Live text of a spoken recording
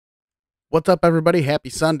What's up, everybody? Happy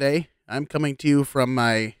Sunday. I'm coming to you from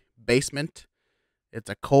my basement. It's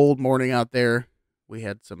a cold morning out there. We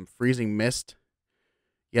had some freezing mist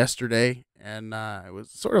yesterday, and it was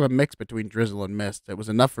sort of a mix between drizzle and mist. It was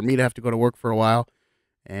enough for me to have to go to work for a while,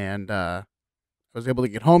 and I was able to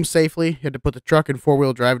get home safely. Had to put the truck in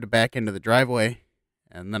four-wheel drive to back into the driveway,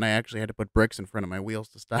 and then I actually had to put bricks in front of my wheels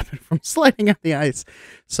to stop it from sliding on the ice.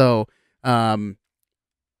 So, um,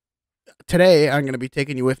 today I'm going to be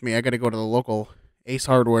taking you with me. I got to go to the local Ace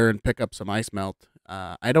Hardware and pick up some ice melt.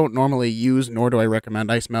 I don't normally use, nor do I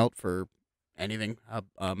recommend ice melt for anything.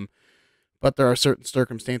 But there are certain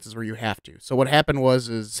circumstances where you have to. So what happened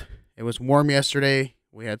is it was warm yesterday.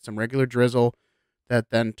 We had some regular drizzle that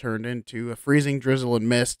then turned into a freezing drizzle and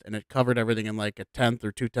mist, and it covered everything in like a tenth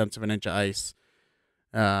or 2/10 of an inch of ice.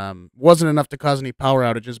 Wasn't enough to cause any power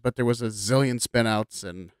outages, but there was a zillion spinouts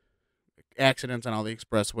and accidents on all the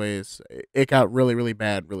expressways. It got really, really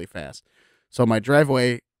bad really fast. So my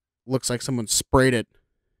driveway looks like someone sprayed it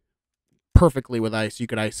perfectly with ice. You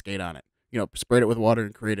could ice skate on it. Sprayed it with water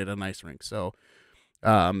and created an ice rink. So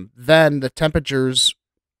then the temperatures.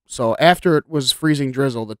 So after it was freezing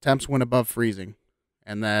drizzle, the temps went above freezing,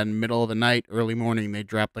 and then middle of the night, early morning, they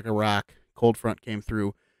dropped like a rock. Cold front came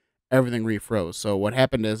through. Everything refroze. So what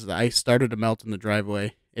happened is the ice started to melt in the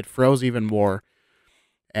driveway. It froze even more,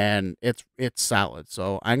 and it's solid.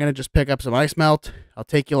 So I'm gonna just pick up some ice melt. I'll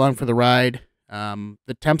take you along for the ride.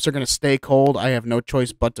 The temps are gonna stay cold. I have no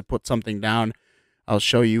choice but to put something down. I'll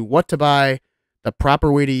show you what to buy, the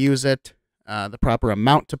proper way to use it, the proper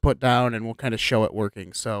amount to put down, and we'll kind of show it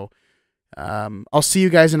working. So I'll see you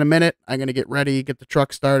guys in a minute. I'm gonna get ready, get the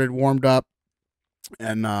truck started, warmed up,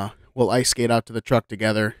 and we'll ice skate out to the truck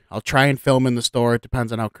together. I'll try and film in the store. It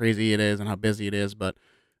depends on how crazy it is and how busy it is, but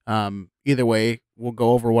either way, we'll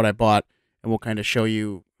go over what I bought, and we'll kind of show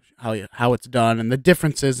you how it's done and the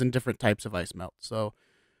differences in different types of ice melt. So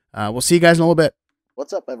we'll see you guys in a little bit.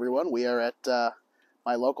 What's up, everyone? We are at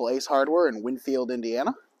my local Ace Hardware in Winfield,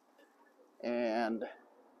 Indiana, and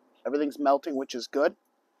everything's melting, which is good.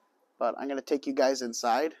 But I'm going to take you guys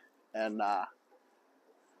inside and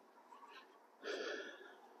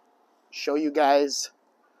show you guys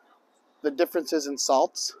the differences in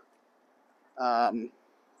salts,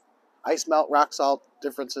 ice melt, rock salt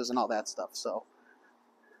differences, and all that stuff. So,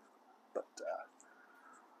 but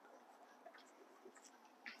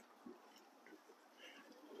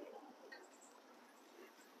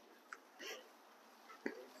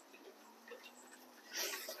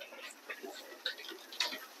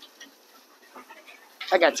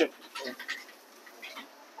I got you.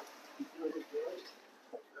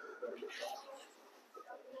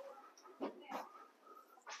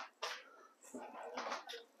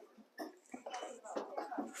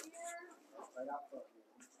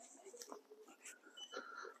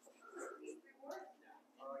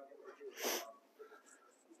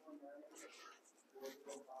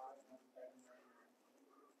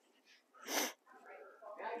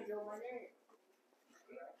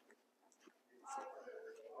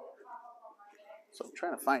 So I'm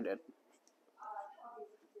trying to find it.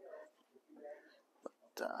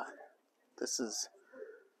 But this is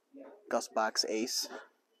Gusbox Ace.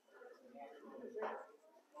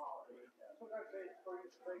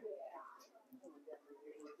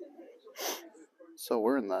 So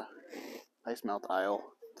we're in the ice melt aisle.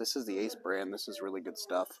 This is the Ace brand. This is really good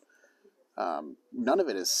stuff. None of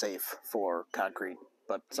it is safe for concrete,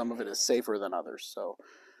 but some of it is safer than others. So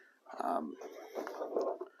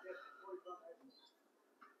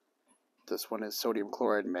this one is sodium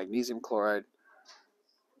chloride and magnesium chloride,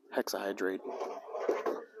 hexahydrate.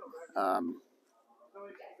 And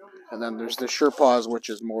then there's the SurePause, which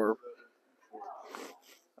is more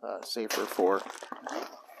safer for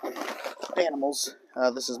animals.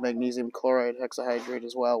 This is magnesium chloride hexahydrate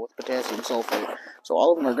as well with potassium sulfate. So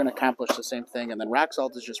all of them are going to accomplish the same thing. And then rock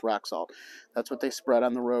salt is just rock salt. That's what they spread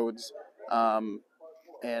on the roads. And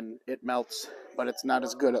it melts, but it's not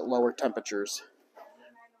as good at lower temperatures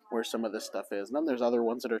where some of this stuff is. And then there's other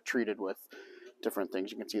ones that are treated with different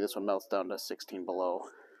things. You can see this one melts down to 16 below,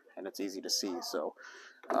 and it's easy to see. So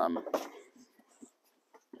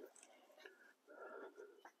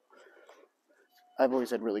I've always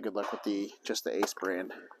had really good luck with just the Ace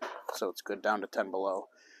brand. So it's good down to 10 below,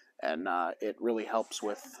 and it really helps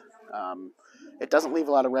with it doesn't leave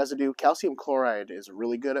a lot of residue. Calcium chloride is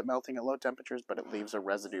really good at melting at low temperatures, but it leaves a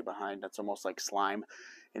residue behind that's almost like slime.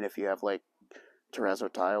 And if you have like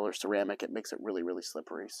terrazzo tile or ceramic, it makes it really, really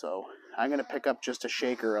slippery. So I'm going to pick up just a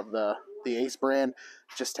shaker of the Ace brand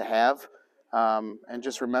just to have. And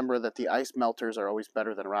just remember that the ice melters are always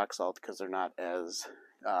better than rock salt because they're not as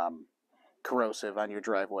corrosive on your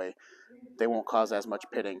driveway. They won't cause as much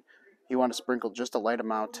pitting. You want to sprinkle just a light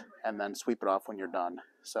amount and then sweep it off when you're done.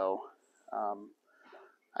 So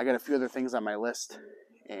I got a few other things on my list,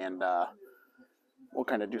 and we'll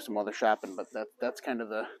kind of do some other shopping, but that's kind of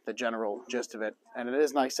the general gist of it. And it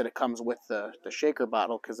is nice that it comes with the shaker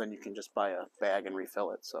bottle, because then you can just buy a bag and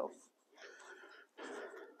refill it. So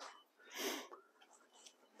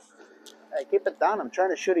hey, keep it down. I'm trying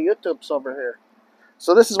to shoot a YouTube over here.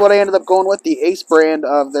 So this is what I ended up going with, the Ace brand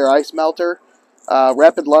of their ice melter.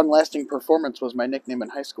 Rapid Long Lasting Performance was my nickname in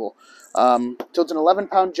high school. So it's an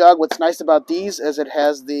 11-pound jug. What's nice about these is it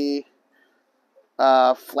has the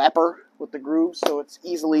flapper with the grooves, so it's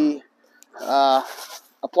easily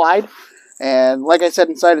applied. And like I said,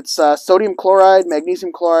 inside it's sodium chloride,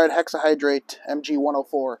 magnesium chloride, hexahydrate,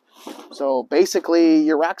 Mg104. So basically,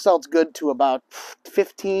 your rock salt's good to about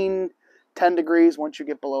 10 degrees. Once you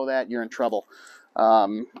get below that, you're in trouble.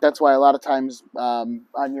 That's why a lot of times on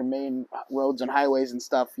your main roads and highways and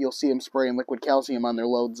stuff, you'll see them spraying liquid calcium on their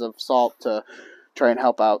loads of salt to try and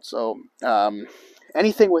help out. So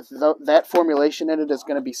anything with that formulation in it is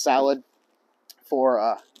going to be solid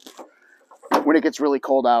for when it gets really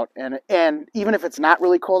cold out. And even if it's not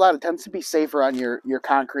really cold out, it tends to be safer on your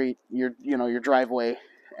concrete, your driveway.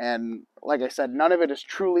 And like I said, none of it is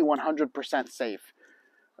truly 100% safe.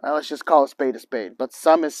 Let's just call a spade a spade. But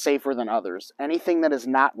some is safer than others. Anything that is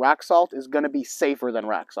not rock salt is going to be safer than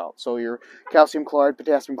rock salt. So your calcium chloride,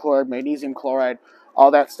 potassium chloride, magnesium chloride, all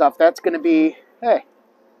that stuff, that's going to be, hey,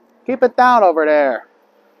 keep it down over there.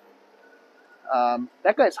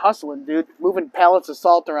 That guy's hustling, dude, moving pallets of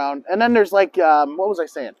salt around. And then there's like, what was I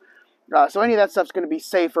saying? So any of that stuff's going to be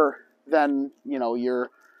safer than, your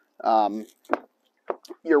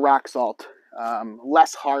rock salt.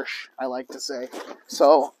 Less harsh, I like to say.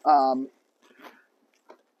 So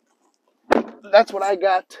that's what I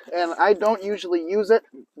got. And I don't usually use it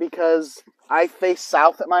because I face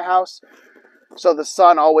south at my house. So the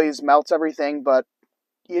sun always melts everything, but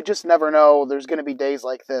you just never know. There's going to be days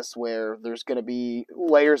like this where there's going to be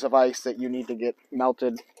layers of ice that you need to get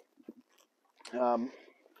melted. And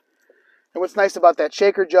what's nice about that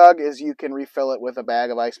shaker jug is you can refill it with a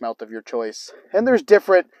bag of ice melt of your choice. And there's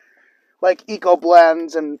different, like, eco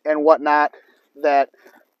blends and whatnot that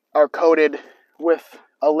are coated with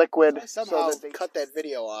a liquid. I somehow so that they cut that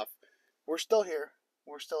video off. We're still here.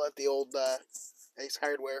 We're still at the old Ace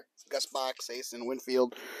Hardware, Gus Box, Ace in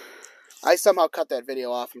Winfield. I somehow cut that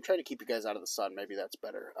video off. I'm trying to keep you guys out of the sun. Maybe that's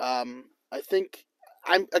better. I think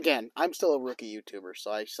I'm still a rookie YouTuber,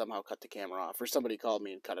 so I somehow cut the camera off. Or somebody called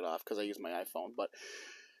me and cut it off because I use my iPhone. But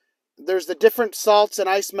there's the different salts and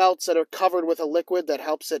ice melts that are covered with a liquid that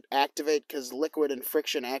helps it activate, because liquid and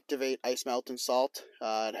friction activate ice melt and salt.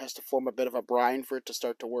 It has to form a bit of a brine for it to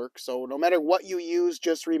start to work. So no matter what you use,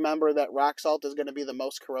 just remember that rock salt is going to be the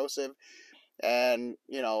most corrosive. And,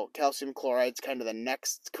 calcium chloride's kind of the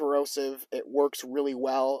next corrosive. It works really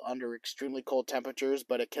well under extremely cold temperatures,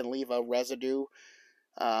 but it can leave a residue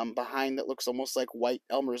behind that looks almost like white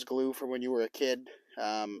Elmer's glue from when you were a kid.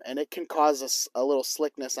 And it can cause a little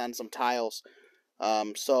slickness on some tiles.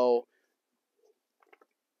 So,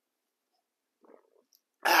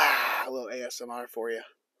 a little ASMR for you.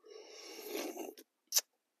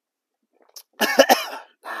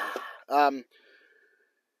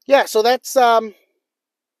 Yeah, so that's kind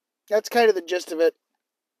of the gist of it.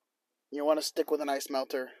 You want to stick with an ice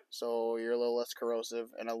melter, so you're a little less corrosive,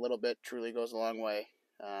 and a little bit truly goes a long way.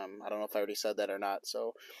 I don't know if I already said that or not.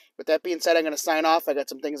 So with that being said, I'm going to sign off. I got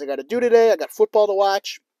some things I got to do today. I got football to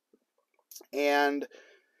watch. And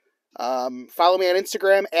follow me on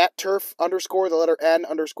Instagram at turf_the letter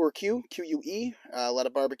N_Q, QUE. A lot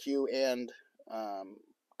of barbecue and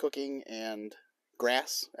cooking and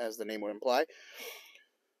grass, as the name would imply.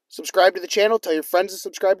 Subscribe to the channel. Tell your friends to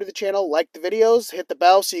subscribe to the channel. Like the videos. Hit the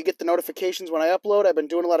bell so you get the notifications when I upload. I've been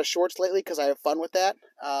doing a lot of shorts lately because I have fun with that.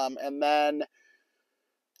 And then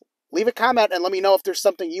leave a comment and let me know if there's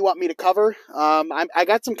something you want me to cover. I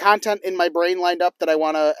got some content in my brain lined up that I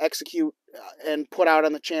want to execute and put out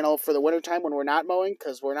on the channel for the wintertime when we're not mowing,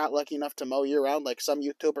 because we're not lucky enough to mow year-round like some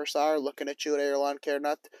YouTubers are. Looking at you at Air Lawn Care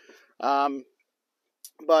Nut.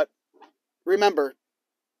 But remember,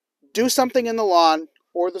 do something in the lawn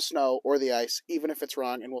or the snow or the ice, even if it's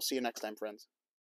wrong, and we'll see you next time, friends.